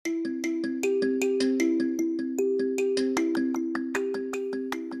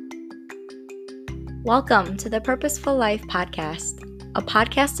Welcome to the Purposeful Life Podcast, a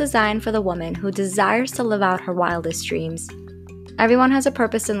podcast designed for the woman who desires to live out her wildest dreams. Everyone has a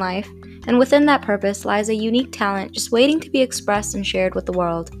purpose in life, and within that purpose lies a unique talent just waiting to be expressed and shared with the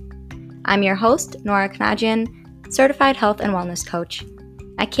world. I'm your host, Nora Knajian, certified health and wellness coach.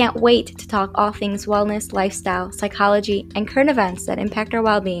 I can't wait to talk all things wellness, lifestyle, psychology, and current events that impact our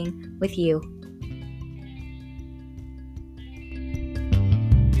well-being with you.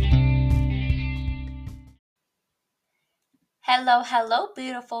 Hello,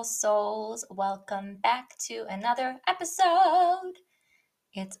 beautiful souls. Welcome back to another episode.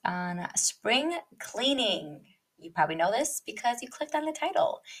 It's on spring cleaning. You probably know this because you clicked on the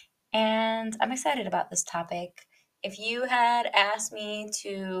title. And I'm excited about this topic. If you had asked me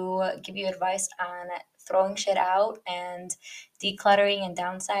to give you advice on throwing shit out and decluttering and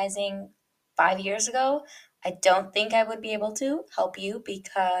downsizing 5 years ago, I don't think I would be able to help you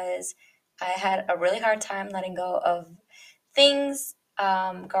because I had a really hard time letting go of things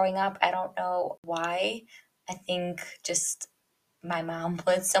growing up. I don't know why. I think just my mom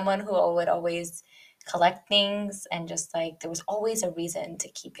was someone who would always collect things and just like there was always a reason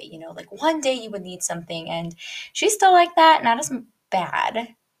to keep it, like one day you would need something, and she's still like that, not as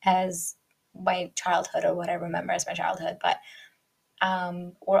bad as my childhood or what I remember as my childhood, but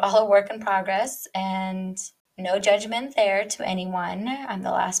we're all a work in progress, and no judgment there to anyone. I'm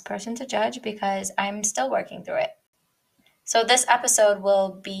the last person to judge because I'm still working through it. So this episode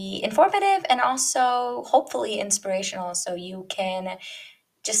will be informative and also hopefully inspirational, so you can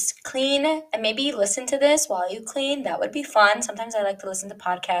just clean and maybe listen to this while you clean. That would be fun. Sometimes I like to listen to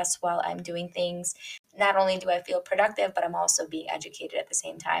podcasts while I'm doing things. Not only do I feel productive, but I'm also being educated at the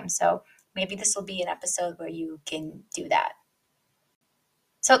same time. So maybe this will be an episode where you can do that.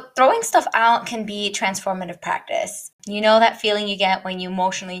 So throwing stuff out can be transformative practice. You know that feeling you get when you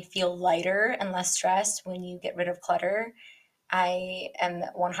emotionally feel lighter and less stressed when you get rid of clutter? I am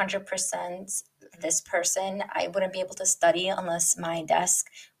 100% this person. I wouldn't be able to study unless my desk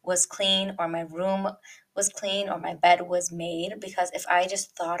was clean or my room was clean or my bed was made, because if I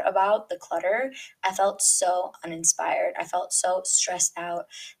just thought about the clutter, I felt so uninspired. I felt so stressed out.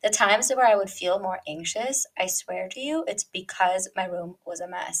 The times where I would feel more anxious, I swear to you, it's because my room was a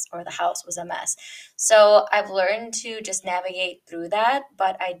mess or the house was a mess. So I've learned to just navigate through that,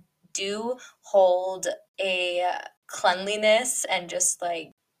 but I do hold a cleanliness and just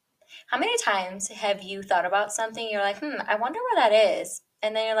like, how many times have you thought about something, you're like, I wonder where that is,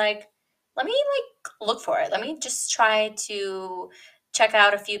 and then you're like, let me look for it, let me just try to check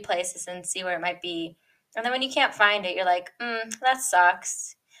out a few places and see where it might be, and then when you can't find it, you're like, that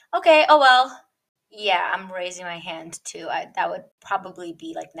sucks. Okay, oh well. Yeah, I'm raising my hand too. That would probably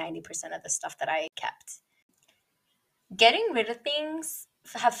be like 90% of the stuff that I kept. Getting rid of things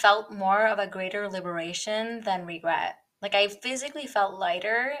have felt more of a greater liberation than regret. Like I physically felt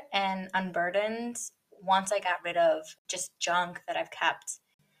lighter and unburdened once I got rid of just junk that I've kept.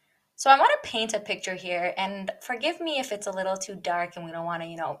 So I want to paint a picture here, and forgive me if it's a little too dark and we don't want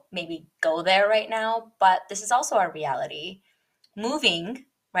to, maybe go there right now, but this is also our reality. Moving,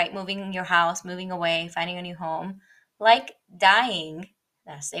 right? Moving your house, moving away, finding a new home, like dying,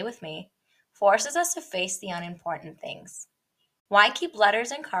 now stay with me, forces us to face the unimportant things. Why keep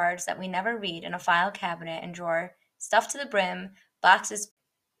letters and cards that we never read in a file cabinet and drawer, stuffed to the brim, boxes?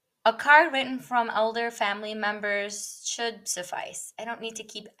 A card written from elder family members should suffice. I don't need to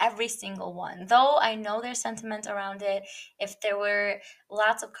keep every single one, though I know there's sentiment around it. If there were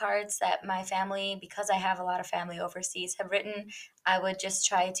lots of cards that my family, because I have a lot of family overseas, have written, I would just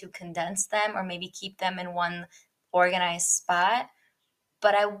try to condense them or maybe keep them in one organized spot.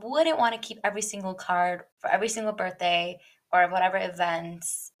 But I wouldn't want to keep every single card for every single birthday or whatever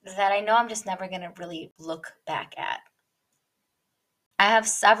events that I know I'm just never going to really look back at. I have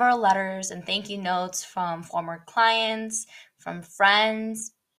several letters and thank you notes from former clients, from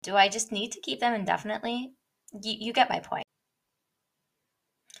friends. Do I just need to keep them indefinitely? You get my point.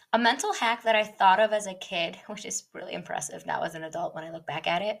 A mental hack that I thought of as a kid, which is really impressive now as an adult when I look back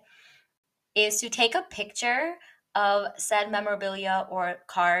at it, is to take a picture of said memorabilia or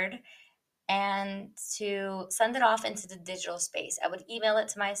card and to send it off into the digital space. I would email it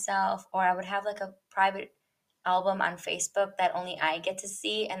to myself, or I would have like a private album on Facebook that only I get to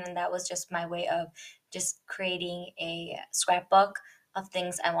see. And then that was just my way of just creating a scrapbook of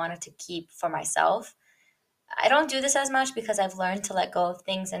things I wanted to keep for myself. I don't do this as much because I've learned to let go of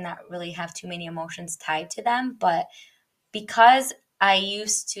things and not really have too many emotions tied to them. But because I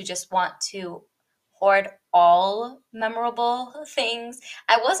used to just want to hoard all memorable things,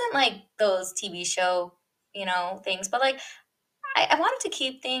 I wasn't like those TV show, things, but like I wanted to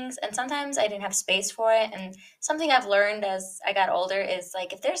keep things, and sometimes I didn't have space for it. And something I've learned as I got older is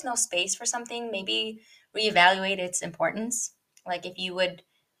like if there's no space for something, maybe reevaluate its importance. Like if you would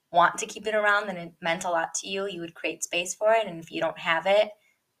want to keep it around and it meant a lot to you, you would create space for it. And if you don't have it,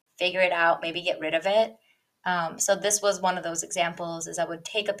 figure it out, maybe get rid of it. So this was one of those examples is I would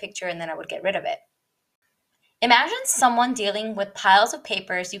take a picture and then I would get rid of it. Imagine someone dealing with piles of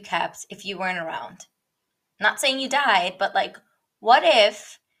papers you kept if you weren't around. Not saying you died, but like, what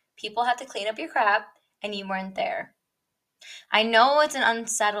if people had to clean up your crap and you weren't there? I know it's an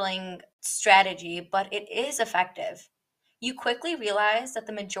unsettling strategy, but it is effective. You quickly realize that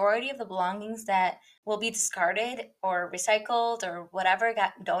the majority of the belongings that will be discarded or recycled or whatever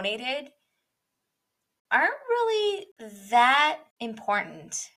got donated aren't really that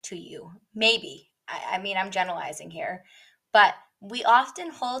important to you. Maybe. I mean, I'm generalizing here, but we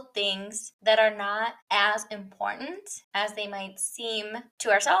often hold things that are not as important as they might seem to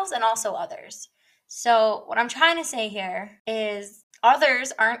ourselves and also others. So, what I'm trying to say here is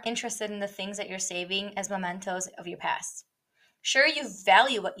others aren't interested in the things that you're saving as mementos of your past. Sure, you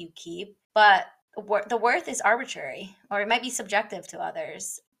value what you keep, but the worth is arbitrary or it might be subjective to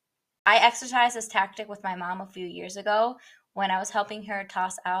others. I exercised this tactic with my mom a few years ago when I was helping her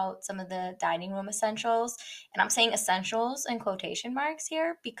toss out some of the dining room essentials. And I'm saying essentials in quotation marks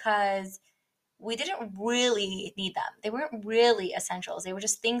here because we didn't really need them. They weren't really essentials. They were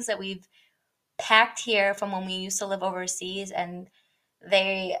just things that we've packed here from when we used to live overseas, and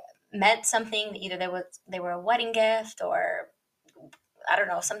they meant something. Either they were a wedding gift, or I don't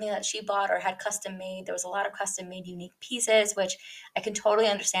know, something that she bought or had custom made. There was a lot of custom made unique pieces, which I can totally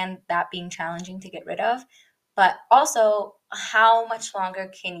understand that being challenging to get rid of. But also, how much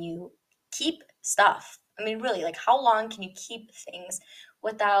longer can you keep stuff? I mean, really, like how long can you keep things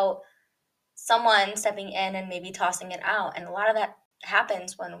without someone stepping in and maybe tossing it out? And a lot of that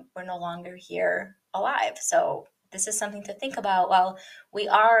happens when we're no longer here alive. So, this is something to think about while we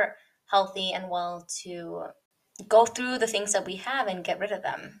are healthy and well to go through the things that we have and get rid of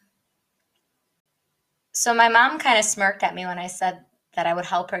them. So my mom kind of smirked at me when I said that I would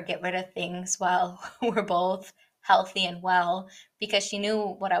help her get rid of things while we're both healthy and well because she knew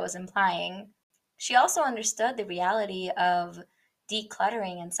what I was implying. She also understood the reality of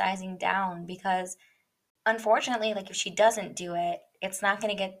decluttering and sizing down because unfortunately, like if she doesn't do it, it's not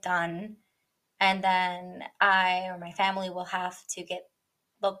going to get done. And then I or my family will have to get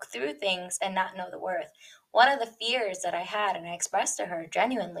look through things and not know the worth. One of the fears that I had, and I expressed to her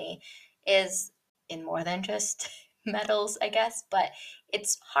genuinely, is in more than just metals, I guess, but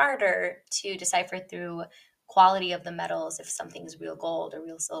it's harder to decipher through quality of the metals if something's real gold or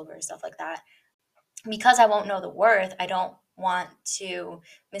real silver, stuff like that. Because I won't know the worth, I don't want to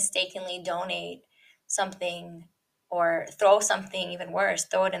mistakenly donate something or throw something even worse,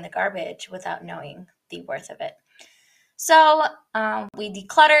 throw it in the garbage without knowing the worth of it. So we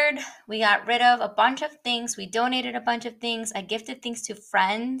decluttered, we got rid of a bunch of things, we donated a bunch of things, I gifted things to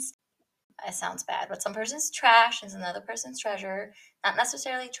friends. It sounds bad, but some person's trash is another person's treasure. Not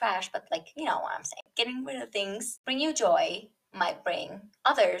necessarily trash, but like, you know what I'm saying. Getting rid of things bring you joy might bring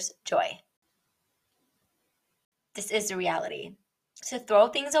others joy. This is the reality. To throw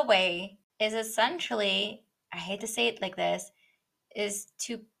things away is essentially, I hate to say it like this, is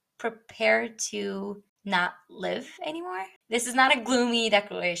to prepare to not live anymore. This is not a gloomy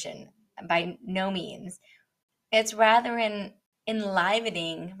declaration by no means. It's rather an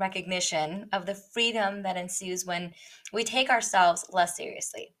enlivening recognition of the freedom that ensues when we take ourselves less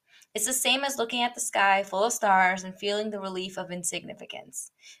seriously. It's the same as looking at the sky full of stars and feeling the relief of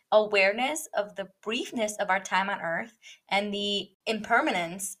insignificance. Awareness of the briefness of our time on earth and the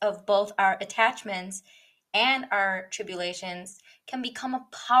impermanence of both our attachments and our tribulations can become a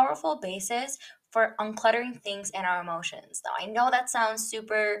powerful basis for uncluttering things and our emotions. Now, I know that sounds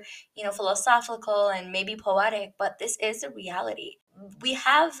super, philosophical and maybe poetic, but this is the reality. We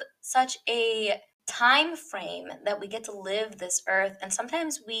have such a time frame that we get to live this earth, and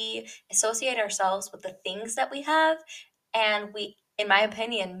sometimes we associate ourselves with the things that we have, and we, in my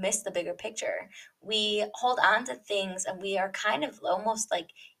opinion, miss the bigger picture. We hold on to things and we are kind of almost like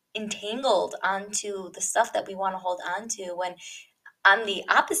entangled onto the stuff that we want to hold on to, when on the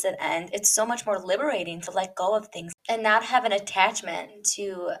opposite end, it's so much more liberating to let go of things and not have an attachment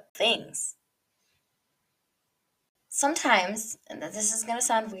to things. Sometimes, and this is going to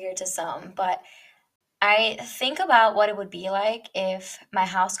sound weird to some, but I think about what it would be like if my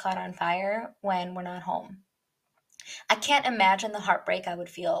house caught on fire when we're not home. I can't imagine the heartbreak I would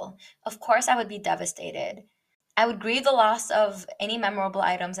feel. Of course, I would be devastated. I would grieve the loss of any memorable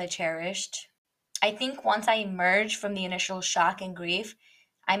items I cherished. I think once I emerge from the initial shock and grief,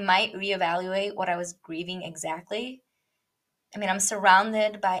 I might reevaluate what I was grieving exactly. I mean, I'm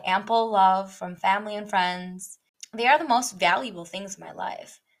surrounded by ample love from family and friends. They are the most valuable things in my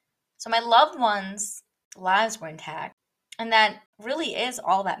life. So my loved ones' lives were intact, and that really is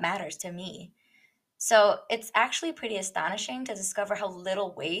all that matters to me. So it's actually pretty astonishing to discover how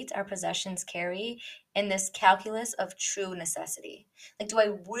little weight our possessions carry in this calculus of true necessity. Like, do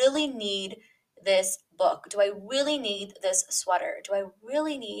I really need this book? Do I really need this sweater? Do I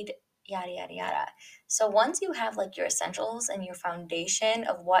really need yada, yada, yada? So once you have like your essentials and your foundation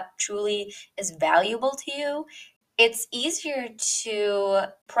of what truly is valuable to you, it's easier to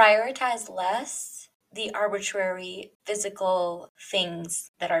prioritize less the arbitrary physical things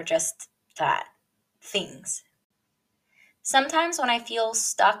that are just that things. Sometimes when I feel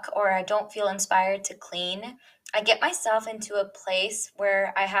stuck or I don't feel inspired to clean, I get myself into a place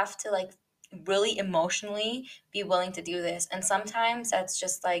where I have to like really emotionally be willing to do this. And sometimes that's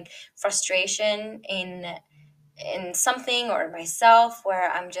just like frustration in something or myself where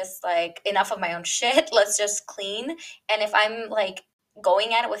I'm just like enough of my own shit, let's just clean. And if I'm like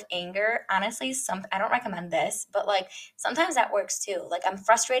going at it with anger, honestly, some I don't recommend this, but like sometimes that works too. Like I'm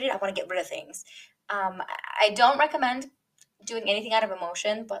frustrated, I want to get rid of things. I don't recommend doing anything out of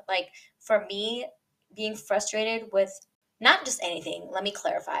emotion, but like for me, being frustrated with not just anything, let me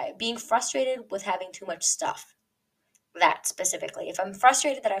clarify, being frustrated with having too much stuff, that specifically. If I'm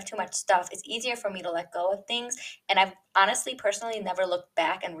frustrated that I have too much stuff, it's easier for me to let go of things. And I've honestly, personally, never looked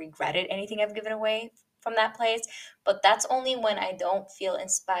back and regretted anything I've given away from that place. But that's only when I don't feel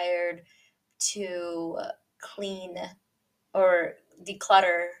inspired to clean or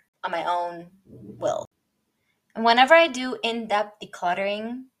declutter on my own will. And whenever I do in depth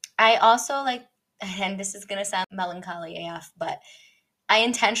decluttering, I also like, and this is going to sound melancholy AF, but I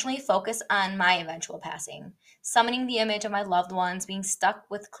intentionally focus on my eventual passing, summoning the image of my loved ones being stuck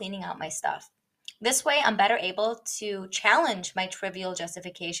with cleaning out my stuff. This way, I'm better able to challenge my trivial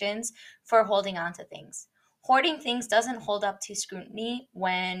justifications for holding on to things. Hoarding things doesn't hold up to scrutiny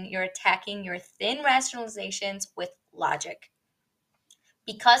when you're attacking your thin rationalizations with logic.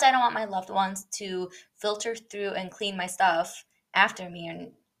 Because I don't want my loved ones to filter through and clean my stuff after me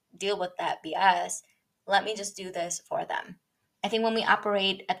and deal with that BS, let me just do this for them. I think when we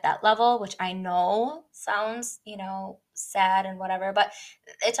operate at that level, which I know sounds, sad and whatever, but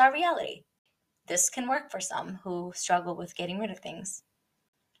it's our reality. This can work for some who struggle with getting rid of things.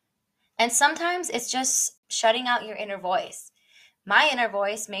 And sometimes it's just shutting out your inner voice. My inner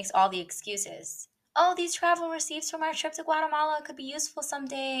voice makes all the excuses. Oh, these travel receipts from our trip to Guatemala could be useful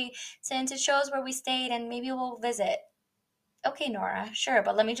someday since it shows where we stayed and maybe we'll visit. Okay, Nora, sure,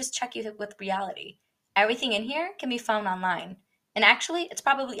 but let me just check you with reality. Everything in here can be found online. And actually, it's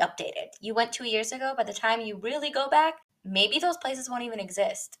probably updated. You went 2 years ago. By the time you really go back, maybe those places won't even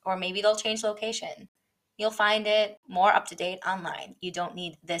exist, or maybe they'll change location. You'll find it more up to date online. You don't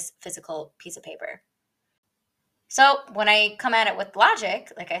need this physical piece of paper. So when I come at it with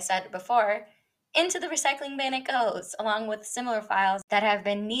logic, like I said before, into the recycling bin it goes, along with similar files that have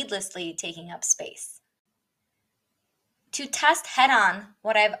been needlessly taking up space. To test head on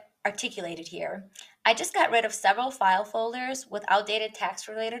what I've articulated here, I just got rid of several file folders with outdated tax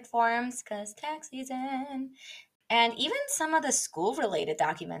related forms because tax season, and even some of the school related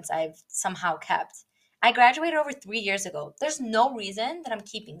documents I've somehow kept. I graduated over 3 years ago. There's no reason that I'm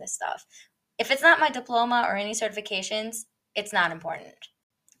keeping this stuff. If it's not my diploma or any certifications, it's not important.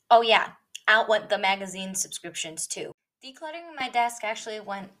 Oh, yeah, out went the magazine subscriptions too. Decluttering my desk actually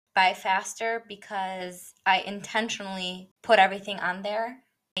went by faster because I intentionally put everything on there.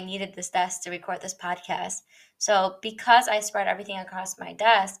 I needed this desk to record this podcast. So, because I spread everything across my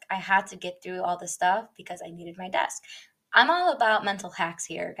desk, I had to get through all the stuff because I needed my desk. I'm all about mental hacks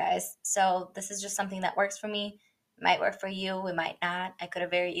here, guys. So, this is just something that works for me. It might work for you, it might not. I could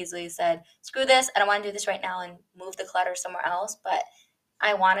have very easily said, screw this, I don't want to do this right now and move the clutter somewhere else. But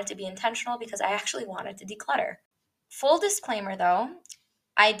I wanted to be intentional because I actually wanted to declutter. Full disclaimer though,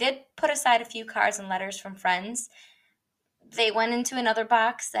 I did put aside a few cards and letters from friends. They went into another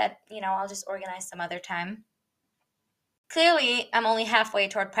box that, I'll just organize some other time. Clearly, I'm only halfway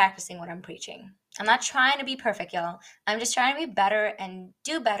toward practicing what I'm preaching. I'm not trying to be perfect, y'all. I'm just trying to be better and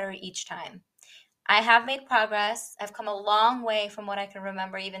do better each time. I have made progress. I've come a long way from what I can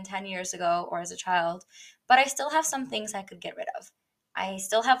remember even 10 years ago or as a child, but I still have some things I could get rid of. I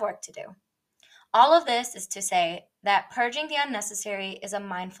still have work to do. All of this is to say that purging the unnecessary is a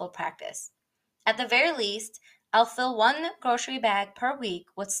mindful practice. At the very least, I'll fill one grocery bag per week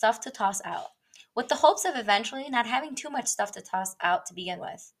with stuff to toss out, with the hopes of eventually not having too much stuff to toss out to begin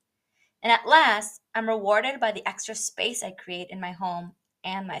with. And at last, I'm rewarded by the extra space I create in my home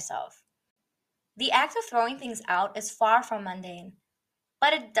and myself. The act of throwing things out is far from mundane,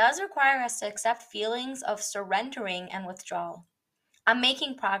 but it does require us to accept feelings of surrendering and withdrawal. I'm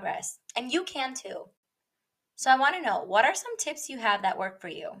making progress, and you can too. So I want to know, what are some tips you have that work for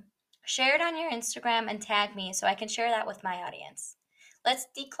you? Share it on your Instagram and tag me so I can share that with my audience. Let's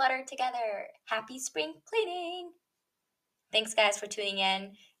declutter together. Happy spring cleaning! Thanks, guys, for tuning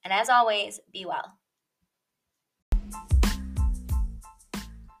in. And as always, be well.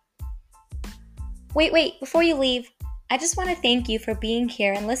 Wait, before you leave, I just want to thank you for being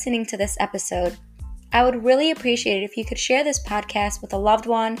here and listening to this episode. I would really appreciate it if you could share this podcast with a loved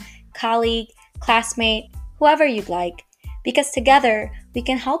one, colleague, classmate, whoever you'd like, because together we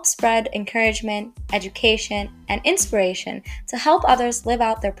can help spread encouragement, education, and inspiration to help others live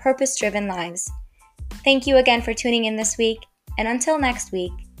out their purpose-driven lives. Thank you again for tuning in this week, and until next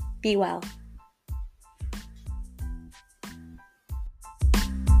week, be well.